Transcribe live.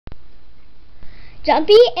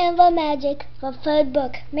Jumpy and the Magic, the third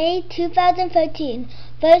book, May 2013,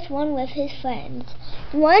 first one with his friends.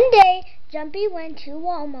 One day, Jumpy went to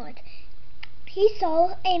Walmart. He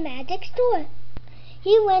saw a magic store.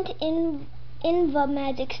 He went in the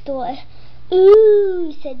magic store.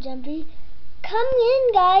 "Ooh," said Jumpy. "Come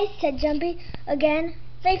in, guys," said Jumpy. Again,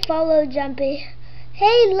 they followed Jumpy.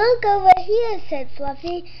 "Hey, look over here," said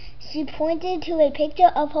Fluffy. She pointed to a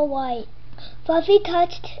picture of Hawaii. Fluffy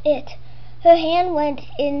touched it. Her hand went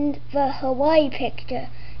in the Hawaii picture.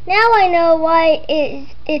 "Now I know why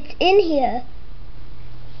it's in here,"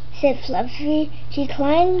 said Fluffy. She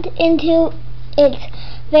climbed into it.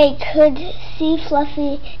 They could see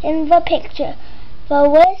Fluffy in the picture. The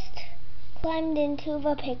rest climbed into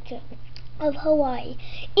the picture of Hawaii.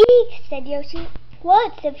 "Eek," said Yoshi.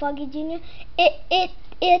 "What?" said Froggy Jr.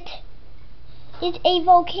 It's a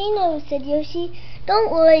volcano," said Yoshi. "Don't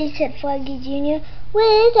worry," said Froggy Jr.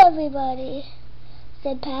 "Where is everybody?"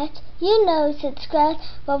 said Patch. "You know," said Scratch.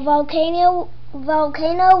 "The volcano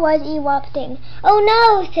was erupting." "Oh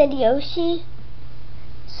no," said Yoshi.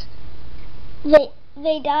 They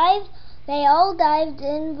all dived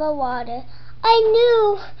in the water. I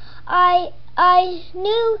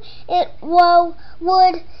knew it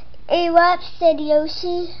would erupt," said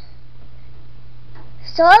Yoshi.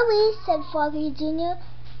 "Sorry," said Froggy Jr.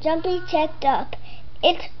 Jumpy checked up.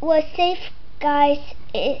 "It was safe, guys.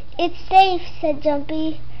 It's safe," said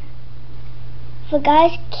Jumpy. The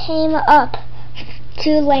guys came up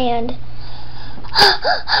to land.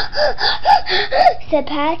 said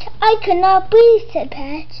Patch. "I could not breathe," said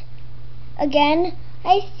Patch. Again,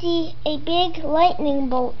 "I see a big lightning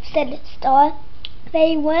bolt," said Star.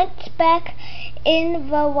 They went back in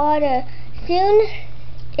the water. Soon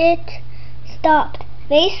it stopped.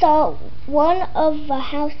 They saw one of the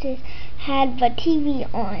houses had the TV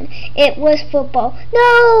on. It was football.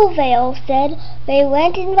 "No," they all said. They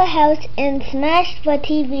went in the house and smashed the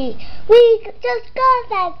TV. "We just got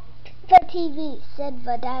the TV," said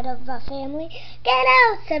the dad of the family. "Get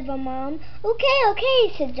out," said the mom. Okay,"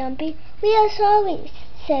 said Jumpy. "We are sorry,"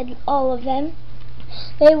 said all of them.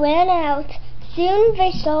 They ran out. Soon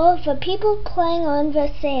they saw the people playing on the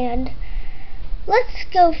sand. "Let's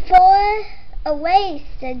go far away,"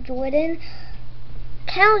 said Jordan.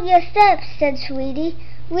 "Count your steps," said Sweetie.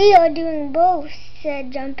 "We are doing both,"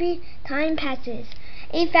 said Jumpy. Time passes.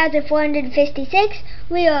 8,456.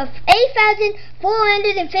 We are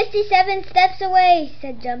 8,457 steps away,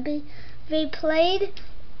 said Jumpy. They played.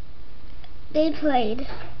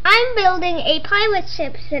 "I'm building a pirate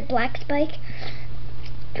ship," said Black Spike.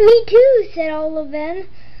 "Me too," said all of them.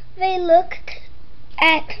 They looked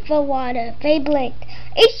at the water. They blinked.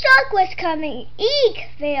 "A shark was coming! Eek!"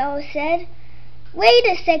 they all said. "Wait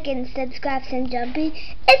a second," said Scraps and Jumpy.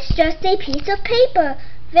 "It's just a piece of paper."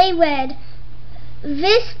 They read,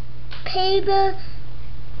 This paper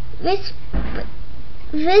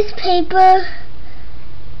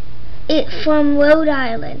it's from Rhode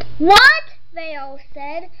Island." "What?" they all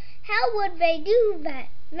said. "How would they do that?"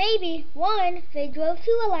 "Maybe 1. They drove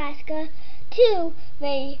to Alaska. 2.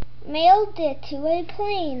 They mailed it to a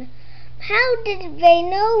plane." "How did they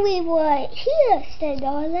know we were here?" said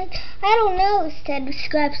Darling. "I don't know," said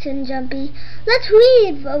Scraps and Jumpy. "Let's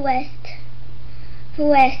read the rest." "The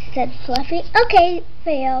rest," said Fluffy. "Okay,"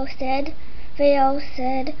 they all said.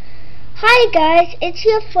 "Hi guys, it's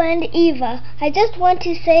your friend Eva. I just want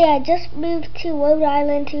to say I just moved to Rhode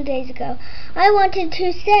Island 2 days ago. I wanted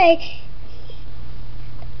to stay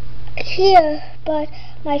here, but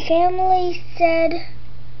my family said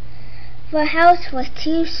the house was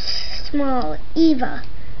too small. Eva."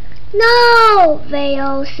 "No," they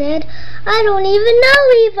all said. "I don't even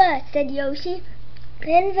know Eva," said Yoshi.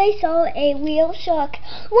 Then they saw a real shark.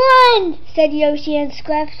 "Run!" said Yoshi and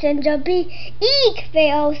Scraps and Jumpy. "Eek!" they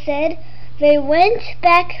all said. They went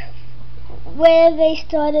back where they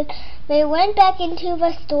started. They went back into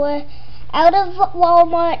the store, out of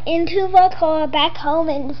Walmart, into the car, back home,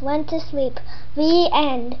 and went to sleep. The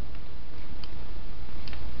end.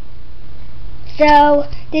 So,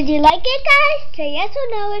 did you like it, guys? Say yes or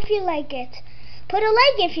no if you like it. Put a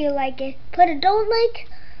like if you like it. Put a don't like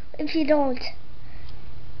if you don't.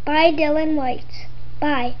 By Dylan White.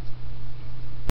 Bye.